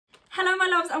Hello my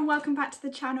loves and welcome back to the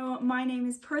channel. My name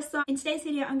is Parissa. In today's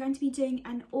video I'm going to be doing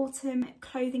an autumn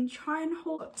clothing try and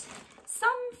haul. Some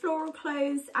floral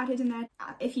clothes added in there.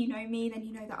 If you know me then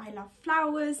you know that I love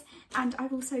flowers, and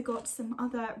I've also got some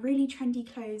other really trendy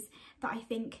clothes that I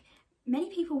think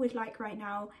many people would like right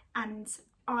now, and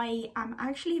I am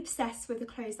actually obsessed with the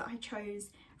clothes that I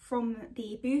chose from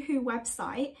the Boohoo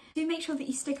website. Do make sure that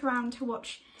you stick around to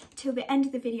watch till the end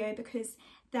of the video because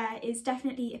there is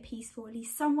definitely a piece for at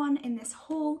least someone in this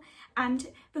haul. And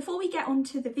before we get on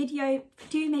to the video,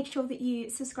 do make sure that you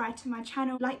subscribe to my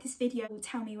channel, like this video,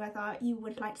 tell me whether you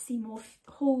would like to see more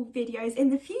haul videos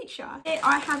in the future. Here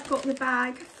I have got the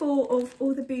bag full of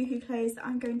all the Boohoo clothes that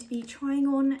I'm going to be trying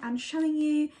on and showing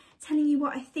you, telling you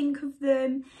what I think of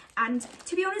them. And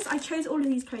to be honest, I chose all of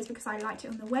these clothes because I liked it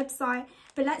on the website,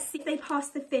 but let's see if they pass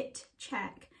the fit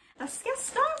check. Let's get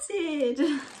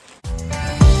started.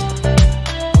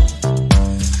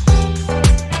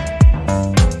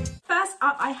 First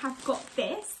up, I have got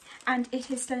this, and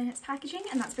it is still in its packaging,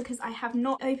 and that's because I have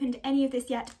not opened any of this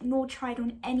yet, nor tried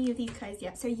on any of these clothes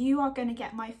yet. So you are going to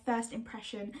get my first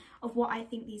impression of what I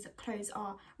think these clothes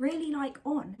are really like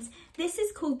on. This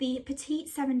is called the Petite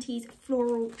 70s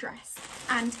Floral Dress,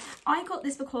 and I got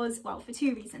this because, well, for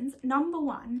two reasons. Number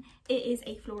one, it is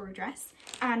a floral dress,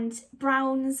 and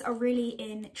browns are really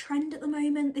in trend at the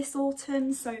moment this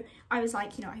autumn, so I was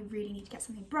like, you know, I really need to get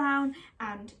something brown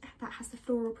and that has the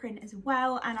floral print as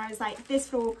well. And I was like, this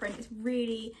floral print is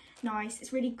really nice,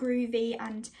 it's really groovy,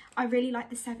 and I really like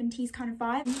the 70s kind of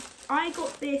vibe. I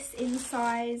got this in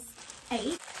size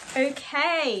 8.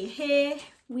 Okay, here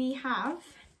we have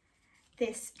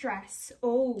this dress.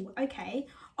 Oh, okay.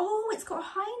 Oh, it's got a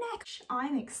high neck.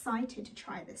 I'm excited to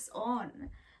try this on.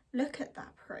 Look at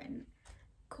that print.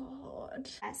 God.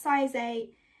 Size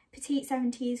 8, Petite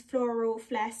 70s Floral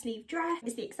Flare Sleeve Dress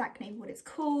is the exact name of what it's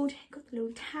called. Got the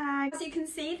little tag. As you can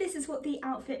see, this is what the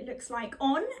outfit looks like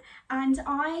on, and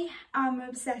I am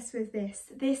obsessed with this.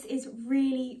 This is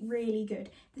really, really good.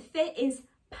 The fit is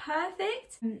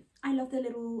perfect. I love the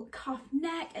little cuff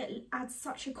neck. It adds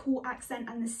such a cool accent,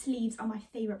 and the sleeves are my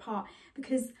favourite part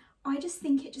because I just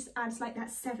think it just adds like that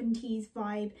 70s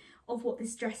vibe of what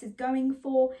this dress is going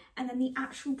for. And then the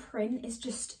actual print is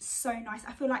just so nice.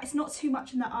 I feel like it's not too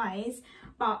much in the eyes,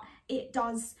 but it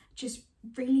does just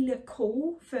really look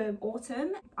cool for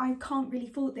autumn. I can't really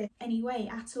fault this anyway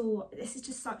at all. This is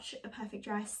just such a perfect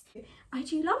dress. I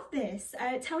do love this.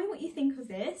 Tell me what you think of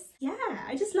this. Yeah,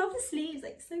 I just love the sleeves,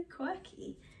 like so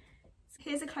quirky. So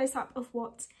here's a close-up of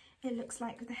what it looks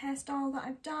like with the hairstyle that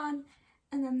I've done.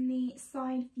 And then the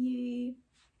side view,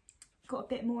 got a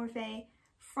bit more of a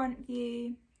front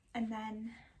view, and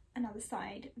then another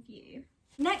side view.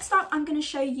 Next up, I'm going to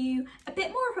show you a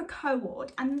bit more of a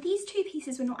co-ord, and these two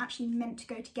pieces were not actually meant to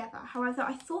go together. However,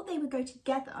 I thought they would go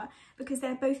together because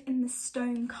they're both in the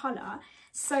stone colour.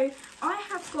 So I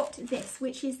have got this,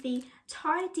 which is the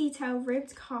tie detail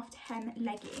ribbed cuffed hem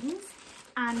leggings.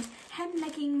 And hem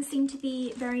leggings seem to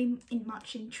be very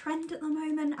much in trend at the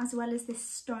moment, as well as this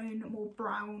stone, more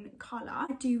brown colour.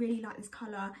 I do really like this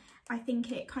colour. I think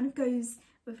it kind of goes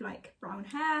with like brown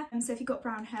hair. And so if you've got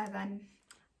brown hair, then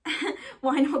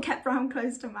why not get brown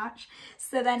clothes to match?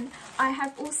 So then I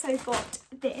have also got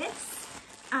this,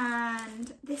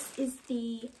 and this is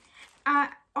the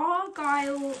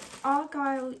Argyle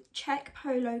check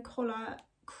polo collar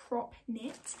crop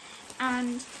knit,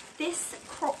 and this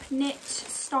crop knit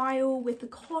style with the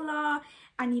collar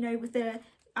and, you know, with the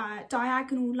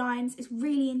diagonal lines is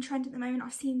really in trend at the moment.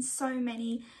 I've seen so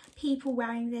many people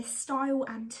wearing this style,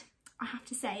 and I have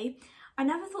to say I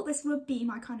never thought this would be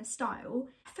my kind of style.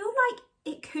 I feel like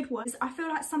it could work. I feel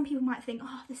like some people might think,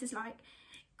 oh, this is like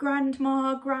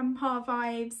grandma, grandpa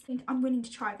vibes. I'm willing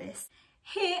to try this.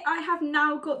 Here I have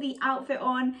now got the outfit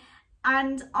on,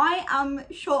 and I am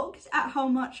shocked at how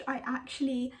much I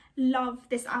actually love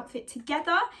this outfit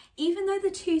together. Even though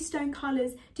the two stone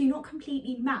colours do not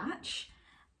completely match,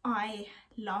 I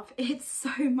love it so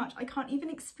much. I can't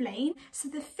even explain. So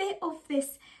the fit of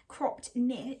this cropped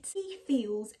knit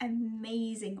feels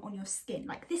amazing on your skin.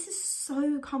 Like, this is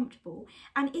so comfortable,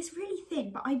 and it's really thin,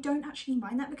 but I don't actually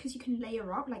mind that because you can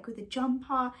layer up like with a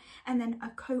jumper and then a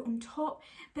coat on top.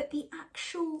 But the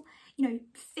actual, you know,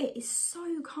 fit is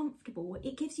so comfortable.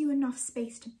 It gives you enough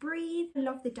space to breathe. I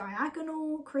love the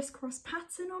diagonal crisscross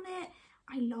pattern on it.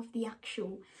 I love the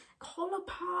actual collar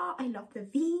part. I love the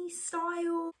V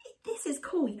style. This is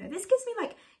cool, you know, this gives me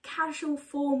like casual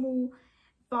formal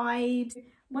vibes.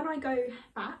 When I go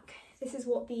back this is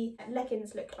what the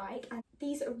leggings look like, and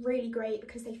these are really great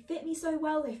because they fit me so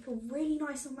well. They feel really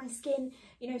nice on my skin.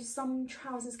 You know, some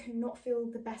trousers cannot feel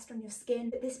the best on your skin,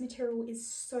 but this material is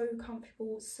so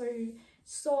comfortable, so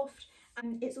soft.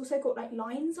 And it's also got like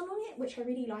lines along it, which I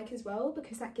really like as well,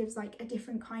 because that gives like a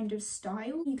different kind of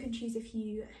style. You can choose if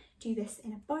you do this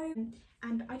in a bow,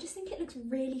 and I just think it looks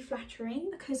really flattering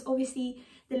because obviously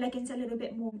the leggings are a little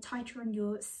bit more tighter on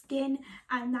your skin,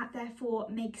 and that therefore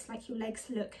makes like your legs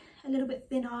look a little bit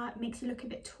thinner, makes you look a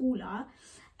bit taller.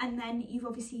 And then you've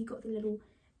obviously got the little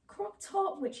crop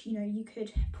top, which, you know, you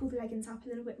could pull the leggings up a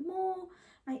little bit more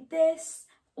like this,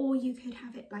 or you could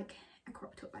have it like a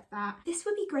crop top like that. This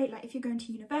would be great like if you're going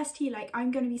to university. Like I'm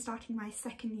going to be starting my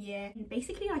second year in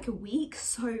basically like a week,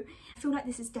 so I feel like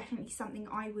this is definitely something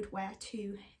I would wear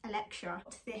to a lecture.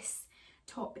 This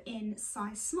top in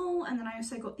size small, and then I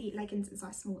also got the leggings in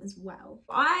size small as well.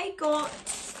 I got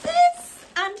this,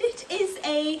 and it is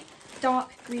a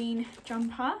dark green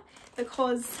jumper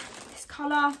because this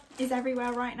colour is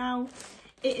everywhere right now.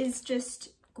 It is just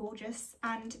gorgeous,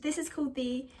 and this is called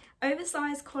the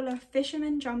oversized collar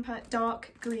fisherman jumper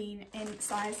dark green in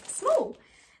size small.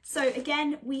 So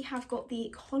again, we have got the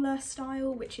collar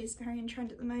style, which is very in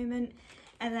trend at the moment,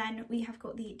 and then we have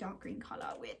got the dark green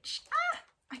colour, which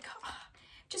I can't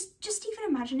just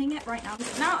even imagining it right now.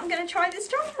 Now I'm going to try this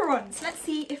jumper on, so let's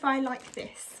see if I like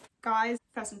this. Guys,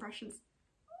 first impressions.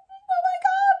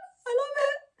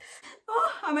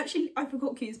 I've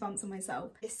got goosebumps on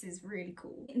myself. This is really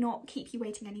cool. Not keep you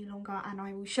waiting any longer, and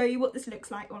I will show you what this looks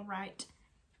like on right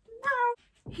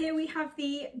now. Here we have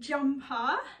the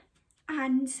jumper,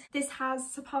 and this has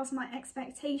surpassed my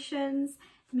expectations.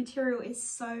 The material is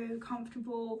so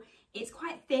comfortable. It's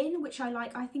quite thin, which I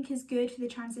like. I think is good for the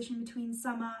transition between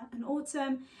summer and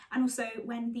autumn, and also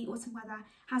when the autumn weather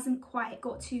hasn't quite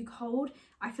got too cold.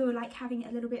 I feel like having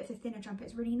a little bit of a thinner jumper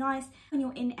is really nice when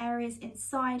you're in areas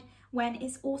inside when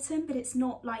it's autumn, but it's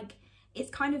not like, it's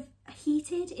kind of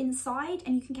heated inside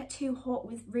and you can get too hot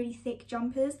with really thick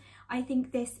jumpers. I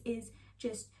think this is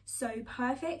just so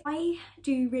perfect. I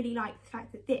do really like the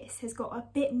fact that this has got a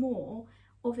bit more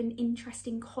of an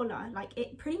interesting collar. Like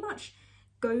it pretty much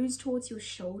goes towards your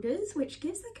shoulders, which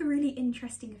gives like a really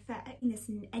interesting effect. I've seen this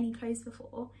in any clothes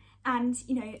before, and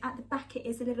you know, at the back it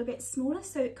is a little bit smaller,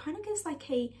 so it kind of gives like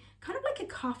a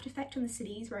cuffed effect on the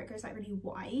sleeves where it goes like really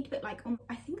wide, but like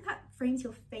I think that frames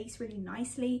your face really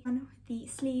nicely. On the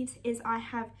sleeves is I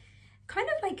have kind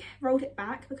of like rolled it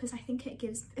back because I think it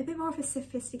gives a bit more of a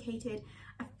sophisticated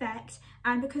effect,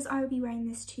 and because I will be wearing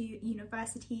this to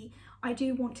university, I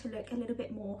do want to look a little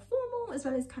bit more formal as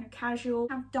well as kind of casual.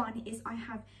 What I've done is I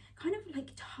have kind of like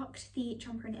tucked the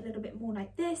jumper in a little bit more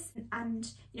like this, and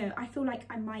you know, I feel like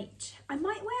I might wear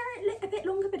it a bit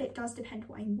longer, but it does depend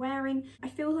what I'm wearing. I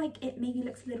feel like it maybe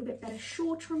looks a little bit better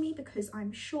shorter on me because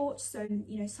I'm short, so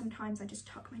you know, sometimes I just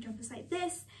tuck my jumpers like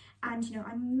this, and you know,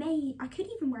 I could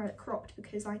even wear it cropped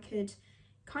because I could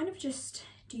kind of just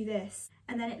do this,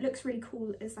 and then it looks really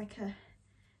cool as like a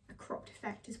cropped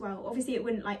effect as well. Obviously it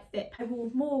wouldn't like fit. I will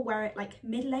more wear it like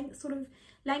mid-length sort of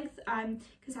length,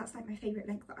 because that's like my favorite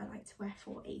length that I like to wear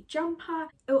for a jumper.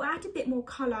 It will add a bit more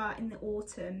color in the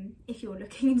autumn if you're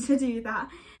looking to do that.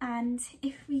 And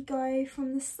if we go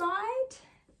from the side,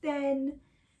 then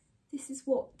this is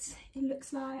what it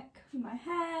looks like with my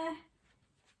hair.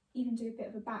 Even do a bit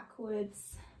of a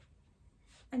backwards,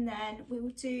 and then we will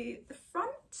do the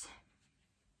front,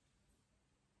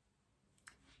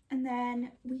 and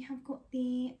then we have got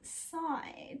the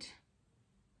side.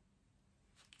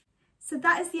 So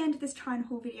that is the end of this try and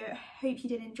haul video. I hope you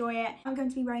did enjoy it. I'm going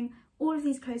to be wearing all of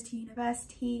these clothes to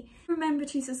university. Remember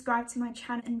to subscribe to my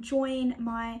channel and join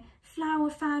my flower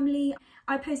family.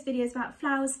 I post videos about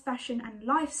flowers, fashion and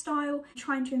lifestyle. I'm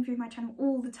trying to improve my channel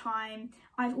all the time.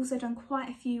 I've also done quite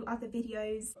a few other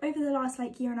videos over the last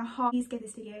like year and a half. Please give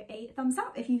this video a thumbs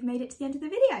up if you've made it to the end of the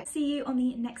video. See you on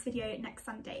the next video next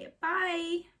Sunday.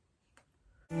 Bye!